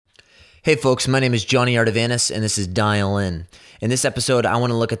Hey folks, my name is Johnny Artavanis, and this is Dial In. In this episode, I want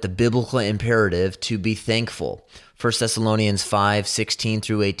to look at the biblical imperative to be thankful. 1 Thessalonians 5:16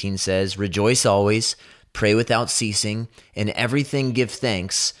 through 18 says, "Rejoice always, pray without ceasing, in everything give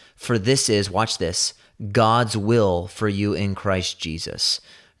thanks, for this is," watch this, "God's will for you in Christ Jesus."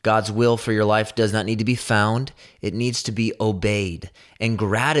 God's will for your life does not need to be found. It needs to be obeyed. And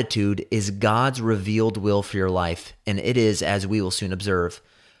gratitude is God's revealed will for your life, and it is, as we will soon observe,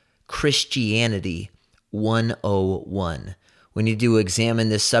 Christianity 101. We need to examine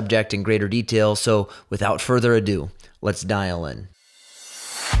this subject in greater detail, so without further ado, let's dial in.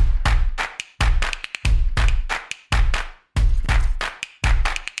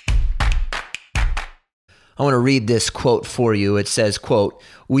 I want to read this quote for you. It says, quote,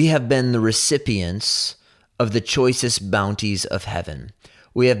 "We have been the recipients of the choicest bounties of heaven.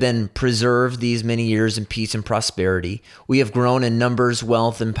 We have been preserved these many years in peace and prosperity. We have grown in numbers,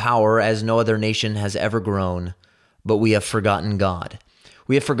 wealth, and power as no other nation has ever grown. But we have forgotten God.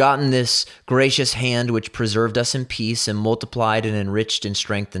 We have forgotten this gracious hand which preserved us in peace and multiplied and enriched and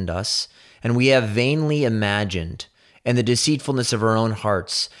strengthened us. And we have vainly imagined, in the deceitfulness of our own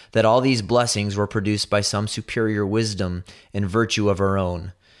hearts, that all these blessings were produced by some superior wisdom and virtue of our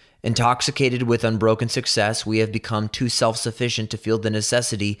own. Intoxicated with unbroken success, we have become too self-sufficient to feel the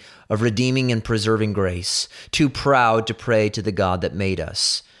necessity of redeeming and preserving grace, too proud to pray to the God that made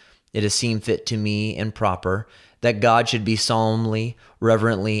us. It has seemed fit to me and proper that God should be solemnly,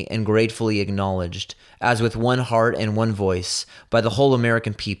 reverently, and gratefully acknowledged, as with one heart and one voice, by the whole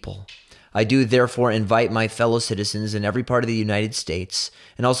American people. I do therefore invite my fellow citizens in every part of the United States,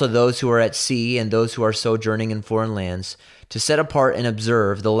 and also those who are at sea and those who are sojourning in foreign lands, to set apart and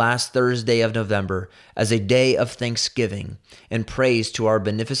observe the last Thursday of November as a day of thanksgiving and praise to our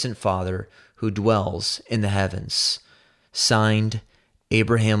beneficent Father who dwells in the heavens." Signed,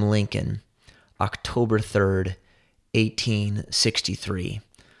 Abraham Lincoln, October 3rd, 1863.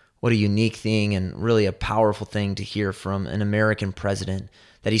 What a unique thing and really a powerful thing to hear from an American president,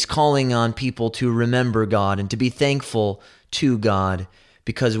 that he's calling on people to remember God and to be thankful to God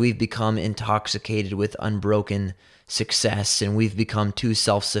because we've become intoxicated with unbroken success and we've become too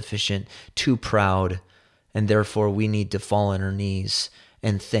self-sufficient, too proud, and therefore we need to fall on our knees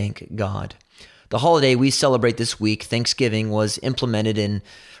and thank God. The holiday we celebrate this week, Thanksgiving, was implemented in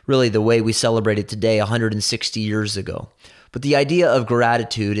really the way we celebrate it today 160 years ago. But the idea of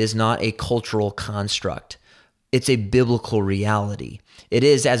gratitude is not a cultural construct. It's a biblical reality. It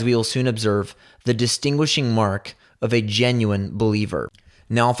is, as we will soon observe, the distinguishing mark of a genuine believer.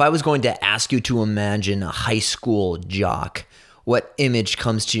 Now, if I was going to ask you to imagine a high school jock, what image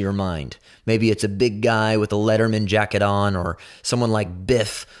comes to your mind? Maybe it's a big guy with a Letterman jacket on, or someone like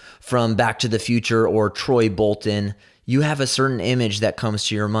Biff from Back to the Future, or Troy Bolton. You have a certain image that comes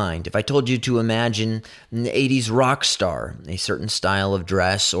to your mind. If I told you to imagine an 80s rock star, a certain style of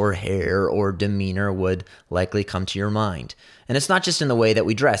dress or hair or demeanor would likely come to your mind. And it's not just in the way that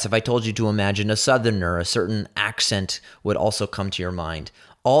we dress. If I told you to imagine a Southerner, a certain accent would also come to your mind.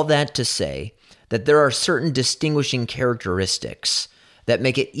 All that to say that there are certain distinguishing characteristics that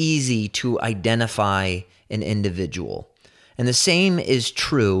make it easy to identify an individual. And the same is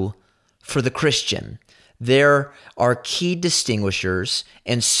true for the Christian. There are key distinguishers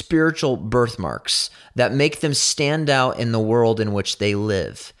and spiritual birthmarks that make them stand out in the world in which they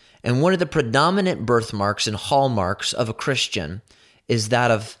live. And one of the predominant birthmarks and hallmarks of a Christian is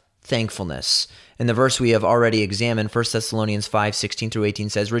that of thankfulness. In the verse we have already examined, 1 Thessalonians 5:16 through 18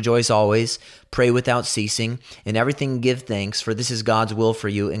 says, "Rejoice always, pray without ceasing, in everything give thanks, for this is God's will for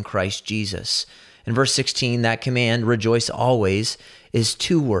you in Christ Jesus." In verse 16, that command, "rejoice always," is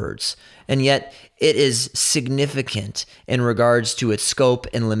two words, and yet it is significant in regards to its scope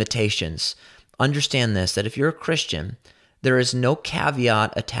and limitations. Understand this, that if you're a Christian, there is no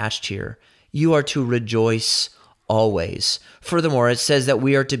caveat attached here. You are to rejoice always. Furthermore, it says that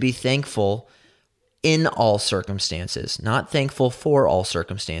we are to be thankful in all circumstances, not thankful for all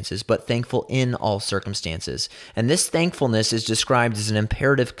circumstances, but thankful in all circumstances. And this thankfulness is described as an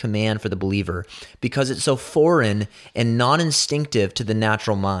imperative command for the believer because it's so foreign and non-instinctive to the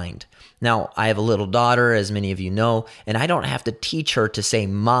natural mind. Now, I have a little daughter, as many of you know, and I don't have to teach her to say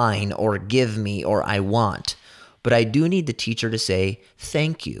mine or give me or I want. But I do need to teach her to say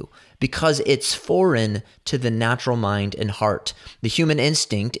thank you because it's foreign to the natural mind and heart. The human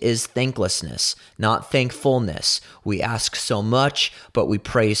instinct is thanklessness, not thankfulness. We ask so much, but we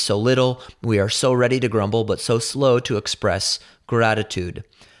praise so little. We are so ready to grumble, but so slow to express gratitude.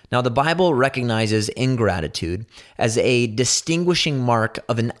 Now, the Bible recognizes ingratitude as a distinguishing mark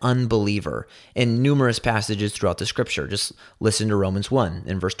of an unbeliever in numerous passages throughout the scripture. Just listen to Romans 1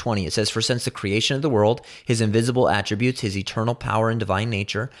 in verse 20. It says, "For since the creation of the world, his invisible attributes, his eternal power and divine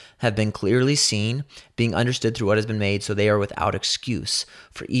nature have been clearly seen, being understood through what has been made, so they are without excuse.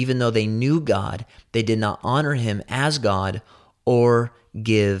 For even though they knew God, they did not honor him as God or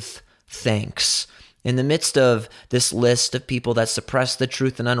give thanks." In the midst of this list of people that suppress the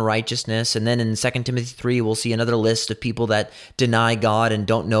truth and unrighteousness, and then in 2 Timothy 3, we'll see another list of people that deny God and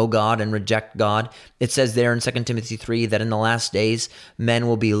don't know God and reject God. It says there in 2 Timothy 3 that in the last days, men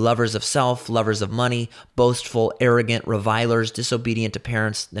will be lovers of self, lovers of money, boastful, arrogant, revilers, disobedient to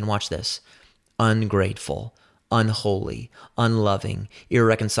parents. Then watch this: ungrateful, unholy, unloving,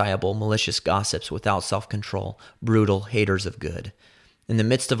 irreconcilable, malicious gossips, without self-control, brutal, haters of good. In the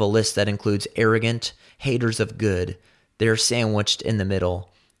midst of a list that includes arrogant, haters of good, they're sandwiched in the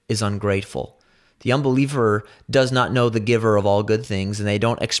middle is ungrateful. The unbeliever does not know the giver of all good things, and they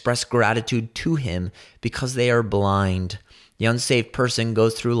don't express gratitude to him because they are blind. The unsaved person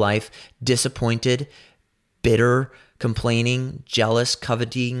goes through life disappointed, bitter, complaining, jealous,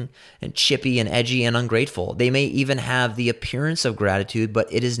 coveting, and chippy and edgy and ungrateful. They may even have the appearance of gratitude,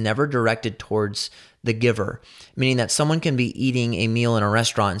 but it is never directed towards the giver, meaning that someone can be eating a meal in a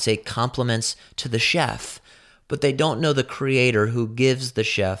restaurant and say compliments to the chef, but they don't know the creator who gives the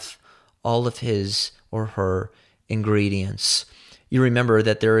chef all of his or her ingredients. You remember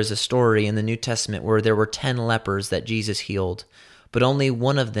that there is a story in the New Testament where there were 10 lepers that Jesus healed, but only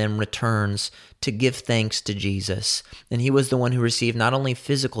one of them returns to give thanks to Jesus. And he was the one who received not only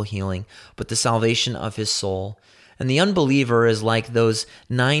physical healing, but the salvation of his soul. And the unbeliever is like those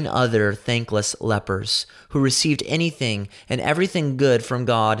 9 other thankless lepers who received anything and everything good from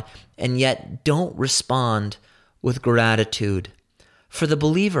God and yet don't respond with gratitude. For the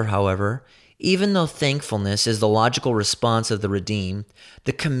believer, however, even though thankfulness is the logical response of the redeemed,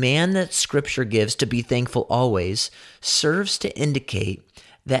 the command that Scripture gives to be thankful always serves to indicate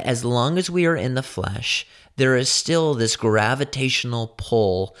that as long as we are in the flesh, there is still this gravitational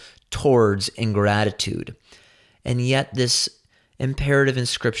pull towards ingratitude. And yet this imperative in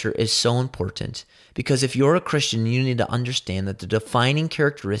Scripture is so important because if you're a Christian, you need to understand that the defining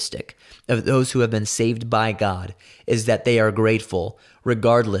characteristic of those who have been saved by God is that they are grateful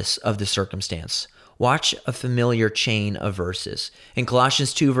regardless of the circumstance. Watch a familiar chain of verses. In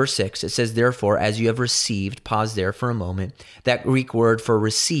Colossians 2, verse 6, it says, "Therefore, as you have received," pause there for a moment. That Greek word for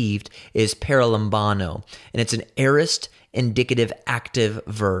received is paralambano, and it's an aorist indicative active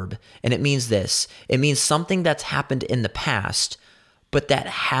verb. And it means this. It means something that's happened in the past, but that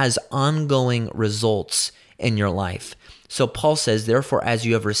has ongoing results in your life. So Paul says, "Therefore, as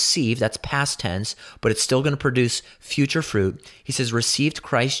you have received," that's past tense, but it's still going to produce future fruit. He says, "Received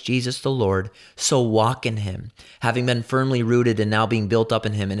Christ Jesus the Lord, so walk in him, having been firmly rooted and now being built up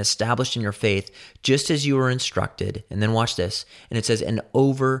in him and established in your faith, just as you were instructed." And then watch this. And it says, "and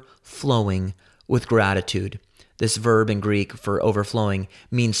overflowing with gratitude." This verb in Greek for overflowing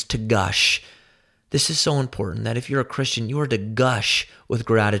means to gush. This is so important that if you're a Christian, you are to gush with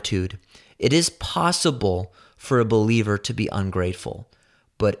gratitude. It is possible for a believer to be ungrateful,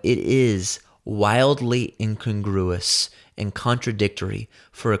 but it is wildly incongruous and contradictory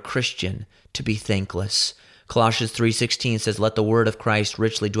for a Christian to be thankless. Colossians 3:16 says, "Let the word of Christ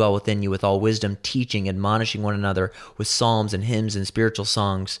richly dwell within you with all wisdom, teaching, admonishing one another with psalms and hymns and spiritual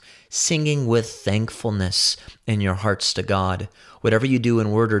songs, singing with thankfulness in your hearts to God. Whatever you do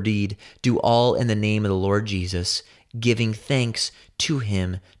in word or deed, do all in the name of the Lord Jesus, giving thanks to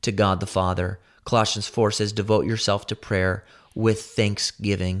him, to God the Father." Colossians 4 says, "Devote yourself to prayer with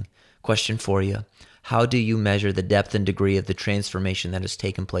thanksgiving." Question for you: how do you measure the depth and degree of the transformation that has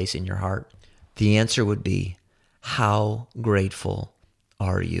taken place in your heart? The answer would be, how grateful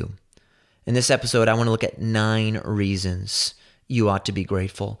are you? In this episode, I want to look at 9 reasons you ought to be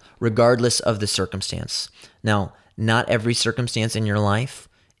grateful, regardless of the circumstance. Now, not every circumstance in your life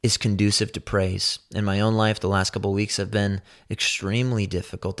is conducive to praise. In my own life, the last couple of weeks have been extremely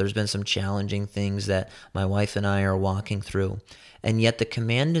difficult. There's been some challenging things that my wife and I are walking through. And yet the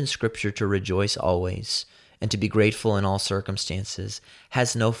command in Scripture to rejoice always and to be grateful in all circumstances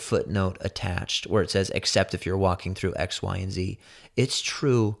has no footnote attached where it says, except if you're walking through X, Y, and Z. It's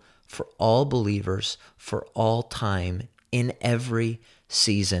true for all believers, for all time, in every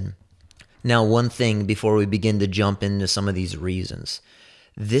season. Now, one thing before we begin to jump into some of these reasons.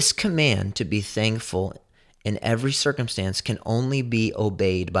 This command to be thankful in every circumstance can only be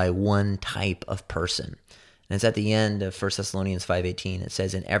obeyed by one type of person. And it's at the end of 1 Thessalonians 5:18. It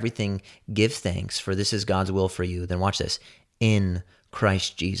says, "In everything give thanks, for this is God's will for you." Then watch this. "In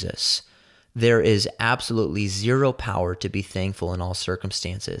Christ Jesus. There is absolutely zero power to be thankful in all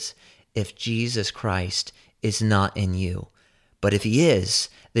circumstances if Jesus Christ is not in you. But if he is,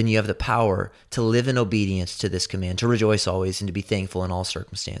 then you have the power to live in obedience to this command, to rejoice always and to be thankful in all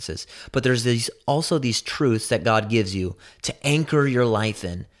circumstances. But there's also these truths that God gives you to anchor your life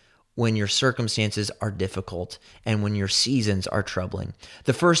in when your circumstances are difficult and when your seasons are troubling.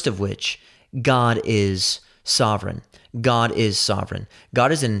 The first of which, God is sovereign. God is sovereign.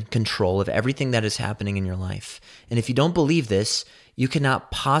 God is in control of everything that is happening in your life. And if you don't believe this, you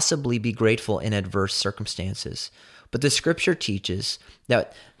cannot possibly be grateful in adverse circumstances. But the scripture teaches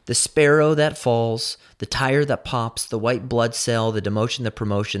that the sparrow that falls, the tire that pops, the white blood cell, the demotion, the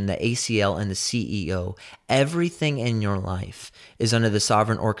promotion, the ACL, and the CEO, everything in your life is under the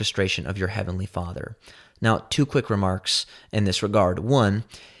sovereign orchestration of your Heavenly Father. Now, 2 quick remarks in this regard. 1,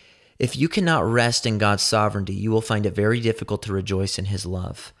 if you cannot rest in God's sovereignty, you will find it very difficult to rejoice in his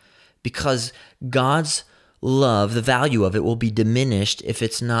love. Because God's love, the value of it will be diminished if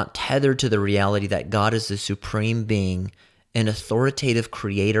it's not tethered to the reality that God is the supreme being, an authoritative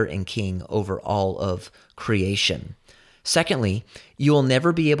creator and king over all of creation. Secondly, you will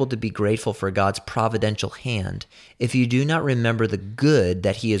never be able to be grateful for God's providential hand if you do not remember the good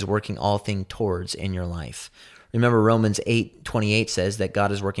that he is working all things towards in your life. Remember, Romans 8:28 says that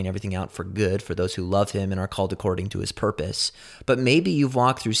God is working everything out for good for those who love him and are called according to his purpose. But maybe you've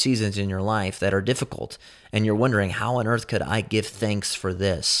walked through seasons in your life that are difficult, and you're wondering, how on earth could I give thanks for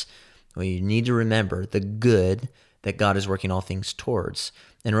this? Well, you need to remember the good that God is working all things towards.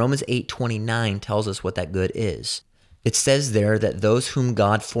 And Romans 8:29 tells us what that good is. It says there that those whom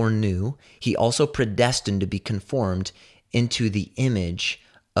God foreknew, he also predestined to be conformed into the image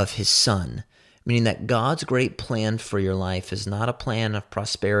of his Son. Meaning that God's great plan for your life is not a plan of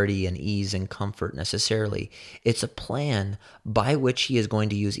prosperity and ease and comfort necessarily. It's a plan by which he is going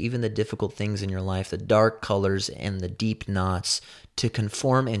to use even the difficult things in your life, the dark colors and the deep knots, to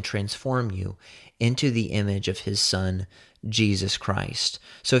conform and transform you into the image of his Son, Jesus Christ.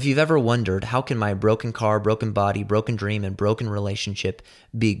 So if you've ever wondered, how can my broken car, broken body, broken dream, and broken relationship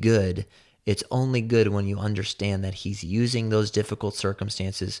be good? It's only good when you understand that he's using those difficult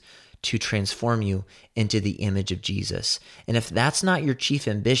circumstances to transform you into the image of Jesus. And if that's not your chief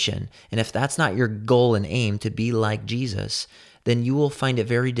ambition, and if that's not your goal and aim to be like Jesus, then you will find it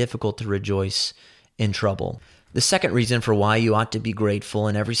very difficult to rejoice in trouble. The second reason for why you ought to be grateful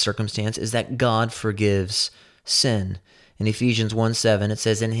in every circumstance is that God forgives sin. In Ephesians 1:7, it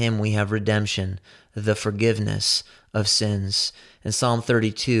says, in him we have redemption, the forgiveness of sins. In Psalm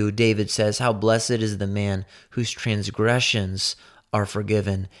 32, David says, how blessed is the man whose transgressions are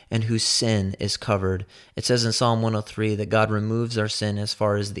forgiven and whose sin is covered. It says in Psalm 103 that God removes our sin as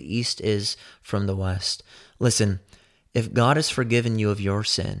far as the east is from the west. Listen, if God has forgiven you of your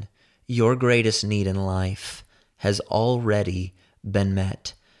sin, your greatest need in life has already been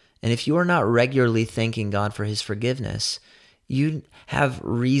met. And if you are not regularly thanking God for his forgiveness, you have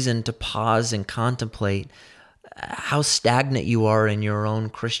reason to pause and contemplate how stagnant you are in your own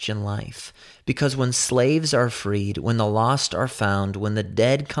Christian life. Because when slaves are freed, when the lost are found, when the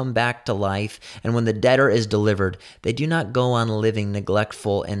dead come back to life, and when the debtor is delivered, they do not go on living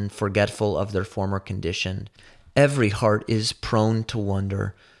neglectful and forgetful of their former condition. Every heart is prone to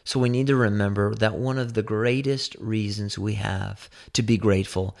wonder. So we need to remember that one of the greatest reasons we have to be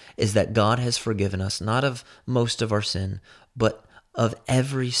grateful is that God has forgiven us, not of most of our sin, but of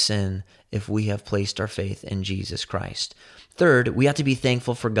every sin if we have placed our faith in Jesus Christ. Third, we have to be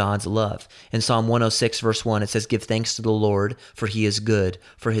thankful for God's love. In Psalm 106, verse 1, it says, give thanks to the Lord, for he is good,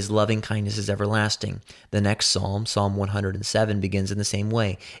 for his loving kindness is everlasting. The next psalm, Psalm 107, begins in the same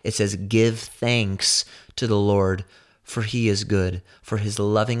way. It says, give thanks to the Lord, for he is good, for his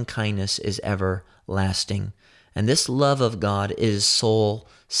loving kindness is everlasting. And this love of God is soul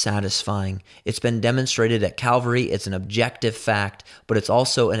satisfying. It's been demonstrated at Calvary. It's an objective fact, but it's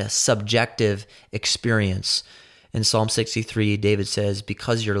also a subjective experience. In Psalm 63, David says,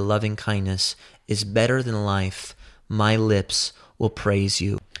 because your loving kindness is better than life, my lips will praise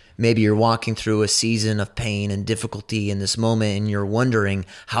you. Maybe you're walking through a season of pain and difficulty in this moment, and you're wondering,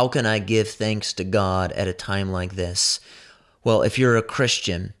 how can I give thanks to God at a time like this? Well, if you're a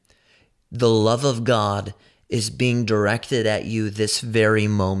Christian, the love of God is being directed at you this very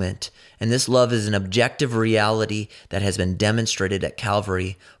moment. And this love is an objective reality that has been demonstrated at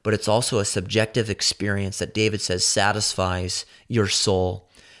Calvary, but it's also a subjective experience that David says satisfies your soul.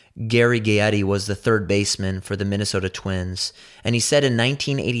 Gary Gaetti was the third baseman for the Minnesota Twins, and he said in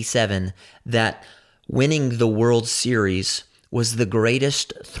 1987 that winning the World Series was the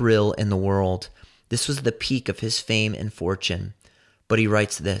greatest thrill in the world. This was the peak of his fame and fortune. But he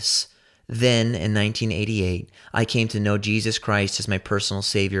writes this: Then in 1988, I came to know Jesus Christ as my personal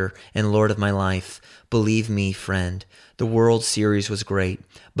Savior and Lord of my life. Believe me, friend, the World Series was great,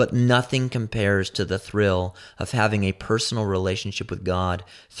 but nothing compares to the thrill of having a personal relationship with God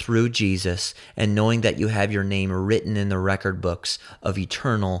through Jesus and knowing that you have your name written in the record books of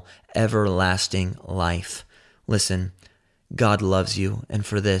eternal, everlasting life. Listen, God loves you, and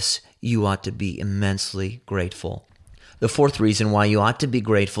for this, you ought to be immensely grateful. The fourth reason why you ought to be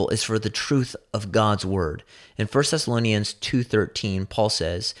grateful is for the truth of God's word. In 1 Thessalonians 2:13, Paul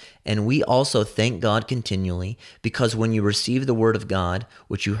says, "And we also thank God continually, because when you received the word of God,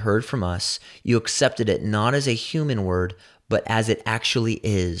 which you heard from us, you accepted it not as a human word, but as it actually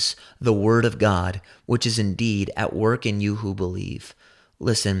is, the word of God, which is indeed at work in you who believe."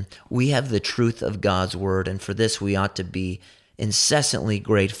 Listen, we have the truth of God's word, and for this we ought to be incessantly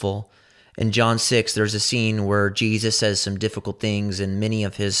grateful. In John 6, there's a scene where Jesus says some difficult things, and many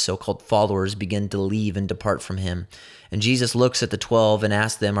of his so-called followers begin to leave and depart from him. And Jesus looks at the 12 and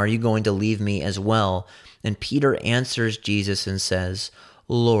asks them, "Are you going to leave me as well?" And Peter answers Jesus and says,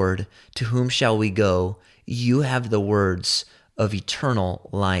 "Lord, to whom shall we go? You have the words of eternal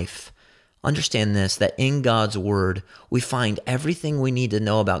life." Understand this, that in God's word, we find everything we need to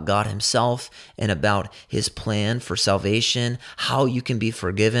know about God himself and about his plan for salvation, how you can be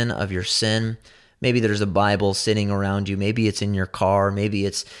forgiven of your sin. Maybe there's a Bible sitting around you. Maybe it's in your car. Maybe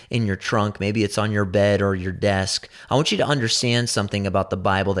it's in your trunk. Maybe it's on your bed or your desk. I want you to understand something about the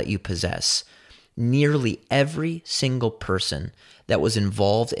Bible that you possess. Nearly every single person that was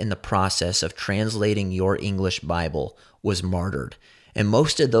involved in the process of translating your English Bible was martyred. And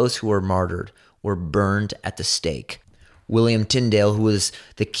most of those who were martyred were burned at the stake. William Tyndale, who was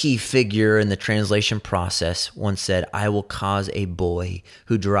the key figure in the translation process, once said, "I will cause a boy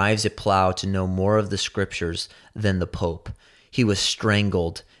who drives a plow to know more of the scriptures than the Pope." He was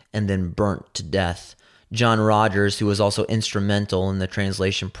strangled and then burnt to death. John Rogers, who was also instrumental in the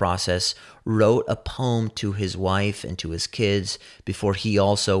translation process, wrote a poem to his wife and to his kids before he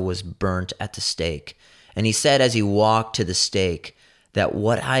also was burnt at the stake. And he said as he walked to the stake, that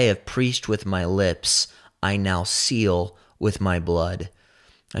what I have preached with my lips, I now seal with my blood.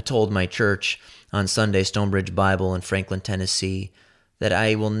 I told my church on Sunday, Stonebridge Bible in Franklin, Tennessee, that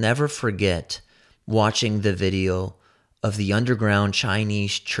I will never forget watching the video of the underground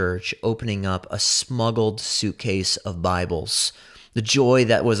Chinese church opening up a smuggled suitcase of Bibles. The joy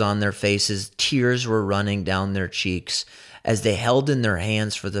that was on their faces, tears were running down their cheeks as they held in their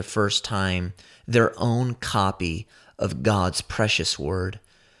hands for the first time their own copy of God's precious word.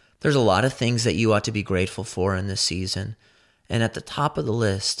 There's a lot of things that you ought to be grateful for in this season. And at the top of the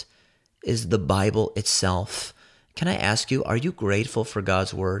list is the Bible itself. Can I ask you, are you grateful for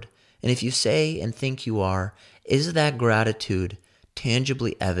God's word? And if you say and think you are, is that gratitude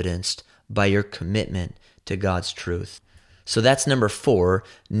tangibly evidenced by your commitment to God's truth? So that's number 4.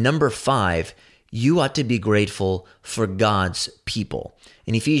 Number 5, you ought to be grateful for God's people.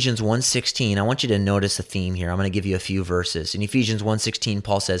 In Ephesians 1:16, I want you to notice a theme here. I'm going to give you a few verses. In Ephesians 1:16,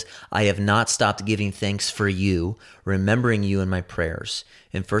 Paul says, "I have not stopped giving thanks for you, remembering you in my prayers."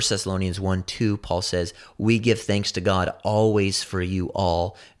 In 1 Thessalonians 1:2, Paul says, "We give thanks to God always for you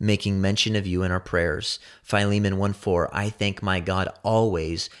all, making mention of you in our prayers." Philemon 1:4, "I thank my God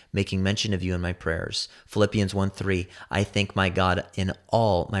always, making mention of you in my prayers." Philippians 1:3, "I thank my God in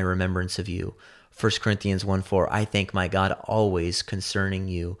all my remembrance of you." 1 Corinthians 1:4, "I thank my God always concerning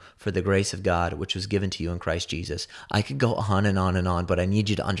you for the grace of God which was given to you in Christ Jesus." I could go on and on and on, but I need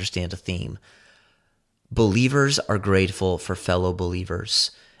you to understand a theme. Believers are grateful for fellow believers,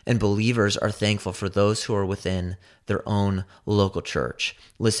 and believers are thankful for those who are within their own local church.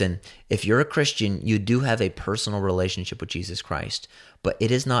 Listen, if you're a Christian, you do have a personal relationship with Jesus Christ, but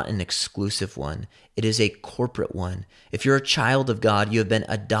it is not an exclusive one. It is a corporate one. If you're a child of God, you have been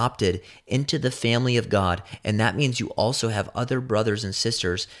adopted into the family of God, and that means you also have other brothers and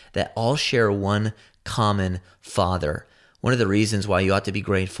sisters that all share one common Father. One of the reasons why you ought to be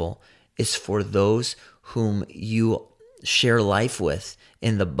grateful is for those whom you share life with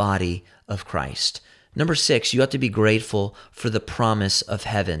in the body of Christ. Number 6, you have to be grateful for the promise of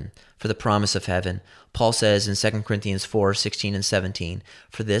heaven. For the promise of heaven. Paul says in 2 Corinthians 4:16 and 17,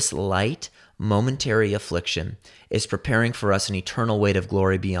 "For this light, momentary affliction is preparing for us an eternal weight of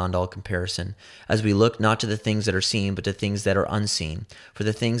glory beyond all comparison, as we look not to the things that are seen, but to things that are unseen. For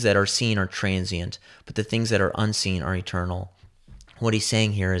the things that are seen are transient, but the things that are unseen are eternal." What he's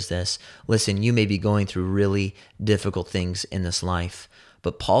saying here is this: listen, you may be going through really difficult things in this life,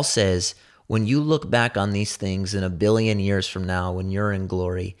 but Paul says, when you look back on these things in 1 billion years from now, when you're in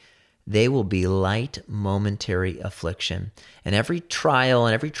glory, they will be light momentary affliction. And every trial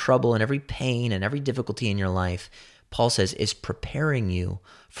and every trouble and every pain and every difficulty in your life, Paul says, is preparing you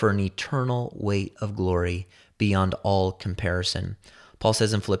for an eternal weight of glory beyond all comparison. Paul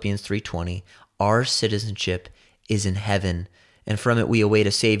says in Philippians 3:20, our citizenship is in heaven, and from it we await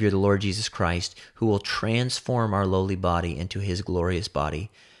a Savior, the Lord Jesus Christ, who will transform our lowly body into his glorious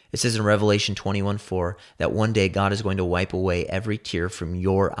body. It says in Revelation 21:4 that one day God is going to wipe away every tear from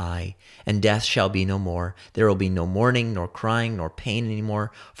your eye, and death shall be no more. There will be no mourning, nor crying, nor pain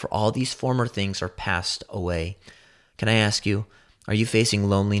anymore, for all these former things are passed away. Can I ask you, are you facing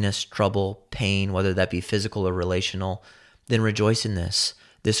loneliness, trouble, pain, whether that be physical or relational? Then rejoice in this.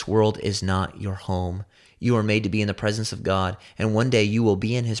 This world is not your home. You are made to be in the presence of God, and one day you will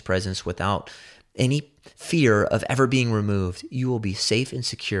be in his presence without any fear of ever being removed. You will be safe and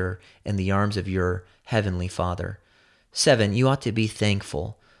secure in the arms of your heavenly Father. 7, you ought to be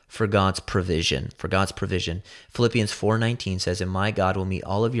thankful for God's provision. Philippians 4:19 says, and my God will meet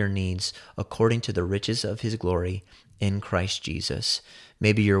all of your needs according to the riches of his glory in Christ Jesus.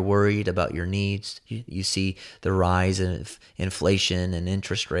 Maybe you're worried about your needs. You see the rise of inflation and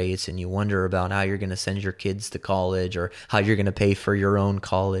interest rates, and you wonder about how you're going to send your kids to college or how you're going to pay for your own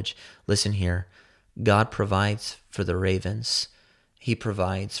college. Listen here. God provides for the ravens. He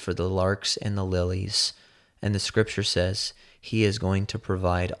provides for the larks and the lilies. And the scripture says he is going to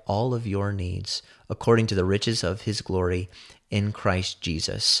provide all of your needs according to the riches of his glory in Christ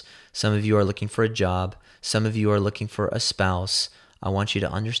Jesus. Some of you are looking for a job. Some of you are looking for a spouse. I want you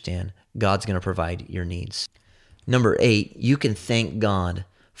to understand God's going to provide your needs. Number 8, you can thank God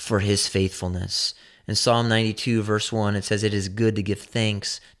for his faithfulness. In Psalm 92, verse 1, it says, it is good to give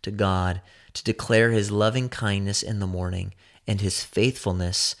thanks to God, to declare his loving kindness in the morning and his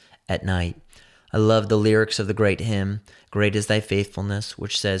faithfulness at night. I love the lyrics of the great hymn, Great is thy faithfulness,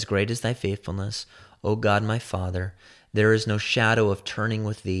 which says, Great is thy faithfulness, O God my Father. There is no shadow of turning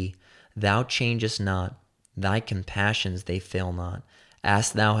with thee. Thou changest not. Thy compassions, they fail not.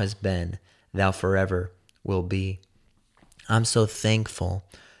 As thou hast been, thou forever will be. I'm so thankful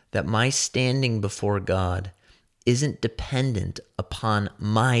that my standing before God isn't dependent upon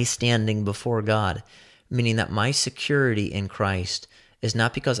my standing before God, meaning that my security in Christ is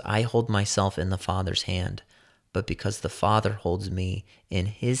not because I hold myself in the Father's hand, but because the Father holds me in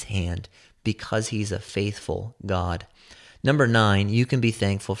his hand because he's a faithful God. Number 9, you can be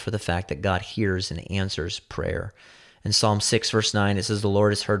thankful for the fact that God hears and answers prayer. In Psalm 6, verse 9, it says, the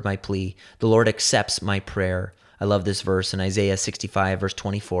Lord has heard my plea. The Lord accepts my prayer. I love this verse. In Isaiah 65, verse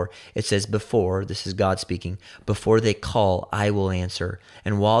 24, it says, before, this is God speaking, before they call, I will answer.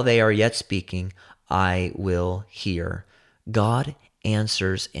 And while they are yet speaking, I will hear. God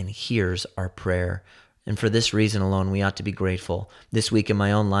answers and hears our prayer. And for this reason alone, we ought to be grateful. This week in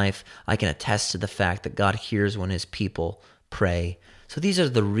my own life, I can attest to the fact that God hears when his people pray. So these are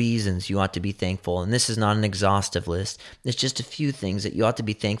the reasons you ought to be thankful. And this is not an exhaustive list. It's just a few things that you ought to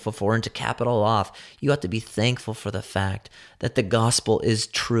be thankful for. And to cap it all off, you ought to be thankful for the fact that the gospel is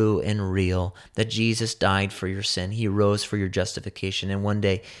true and real, that Jesus died for your sin. He rose for your justification. And one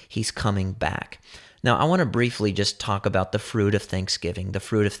day he's coming back. Now, I want to briefly just talk about the fruit of thanksgiving,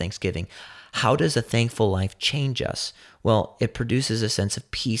 How does a thankful life change us? Well, it produces a sense of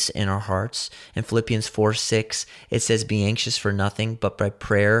peace in our hearts. In Philippians 4:6, it says, be anxious for nothing, but by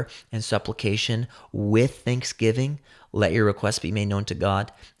prayer and supplication with thanksgiving, let your requests be made known to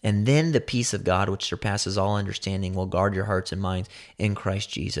God. And then the peace of God, which surpasses all understanding, will guard your hearts and minds in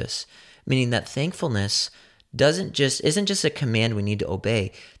Christ Jesus. Meaning that thankfulness isn't just a command we need to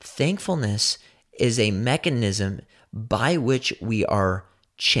obey. Thankfulness is a mechanism by which we are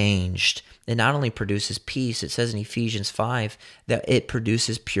changed. It not only produces peace, it says in Ephesians 5 that it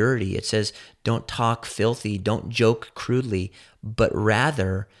produces purity. It says, don't talk filthy, don't joke crudely, but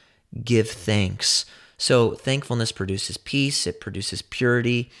rather give thanks. So thankfulness produces peace, it produces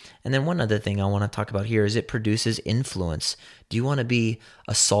purity. And then one other thing I want to talk about here is it produces influence. Do you want to be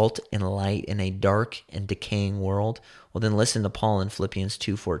a salt and light in a dark and decaying world? Well, then listen to Paul in Philippians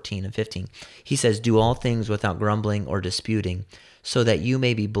 2:14 and 15. He says, do all things without grumbling or disputing, so that you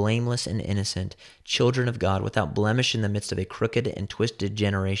may be blameless and innocent, children of God, without blemish in the midst of a crooked and twisted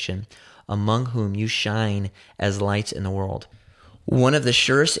generation, among whom you shine as lights in the world. One of the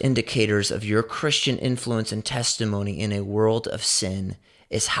surest indicators of your Christian influence and testimony in a world of sin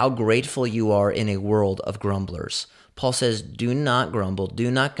is how grateful you are in a world of grumblers. Paul says, do not grumble, do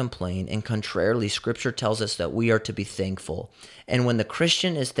not complain, and contrarily, Scripture tells us that we are to be thankful. And when the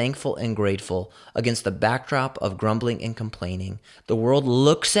Christian is thankful and grateful against the backdrop of grumbling and complaining, the world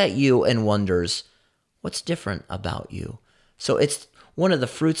looks at you and wonders, what's different about you? So it's One of the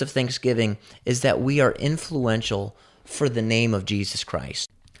fruits of thanksgiving is that we are influential for the name of Jesus Christ.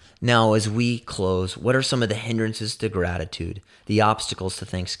 Now, as we close, what are some of the hindrances to gratitude, the obstacles to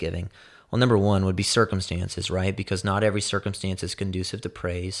thanksgiving? Well, number one would be circumstances, right? Because not every circumstance is conducive to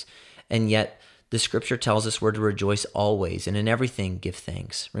praise. And yet, the scripture tells us we're to rejoice always, and in everything give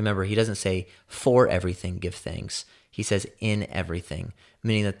thanks. Remember, he doesn't say for everything give thanks. He says in everything,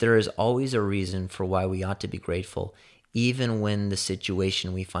 meaning that there is always a reason for why we ought to be grateful, even when the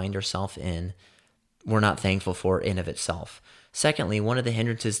situation we find ourselves in, we're not thankful for in of itself. Secondly, one of the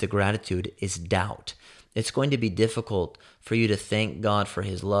hindrances to gratitude is doubt. It's going to be difficult for you to thank God for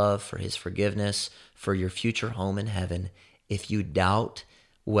his love, for his forgiveness, for your future home in heaven, if you doubt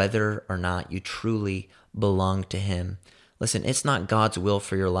whether or not you truly belong to him. Listen, it's not God's will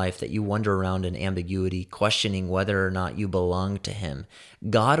for your life that you wander around in ambiguity, questioning whether or not you belong to him.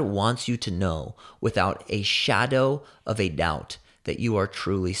 God wants you to know without a shadow of a doubt that you are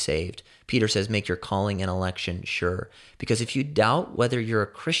truly saved. Peter says, make your calling and election sure. Because if you doubt whether you're a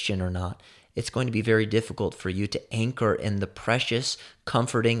Christian or not, it's going to be very difficult for you to anchor in the precious,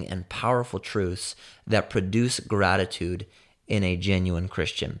 comforting, and powerful truths that produce gratitude in a genuine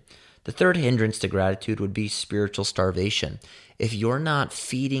Christian. The third hindrance to gratitude would be spiritual starvation. If you're not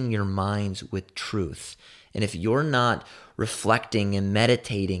feeding your minds with truth, and if you're not reflecting and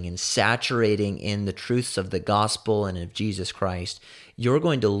meditating and saturating in the truths of the gospel and of Jesus Christ, you're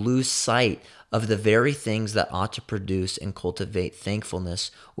going to lose sight of the very things that ought to produce and cultivate thankfulness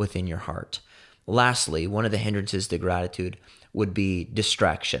within your heart. Lastly, one of the hindrances to gratitude would be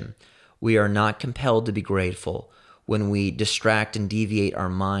distraction. We are not compelled to be grateful when we distract and deviate our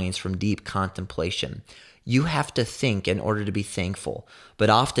minds from deep contemplation. You have to think in order to be thankful, but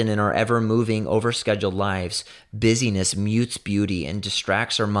often in our ever-moving, overscheduled lives, busyness mutes beauty and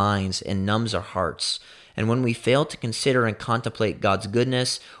distracts our minds and numbs our hearts. And when we fail to consider and contemplate God's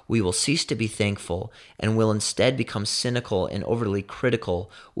goodness, we will cease to be thankful and will instead become cynical and overly critical,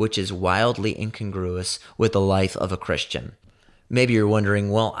 which is wildly incongruous with the life of a Christian. Maybe you're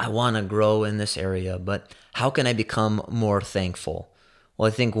wondering, well, I want to grow in this area, but how can I become more thankful? Well,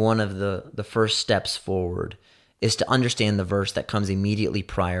 I think one of the first steps forward is to understand the verse that comes immediately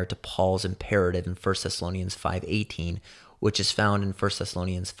prior to Paul's imperative in 1 Thessalonians 5:18, which is found in 1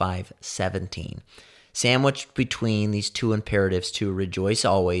 Thessalonians 5:17. Sandwiched between these two imperatives to rejoice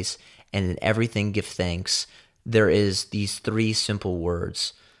always and in everything give thanks, there is these three simple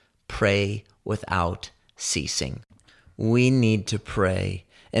words: pray without ceasing. We need to pray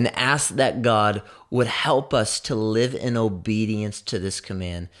and ask that God would help us to live in obedience to this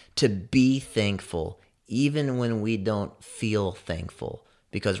command, to be thankful, even when we don't feel thankful.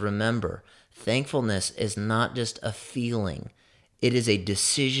 Because remember, thankfulness is not just a feeling. It is a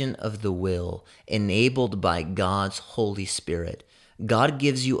decision of the will enabled by God's Holy Spirit. God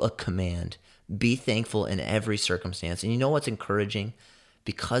gives you a command. Be thankful in every circumstance. And you know what's encouraging?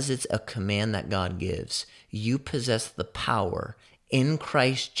 Because it's a command that God gives, you possess the power in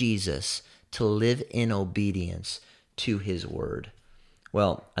Christ Jesus to live in obedience to his word.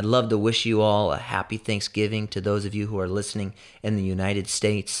 Well, I'd love to wish you all a happy Thanksgiving to those of you who are listening in the United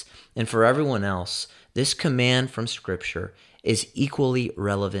States. And for everyone else, this command from Scripture is equally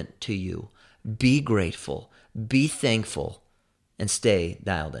relevant to you. Be grateful, be thankful, and stay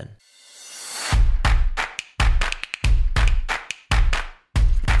dialed in.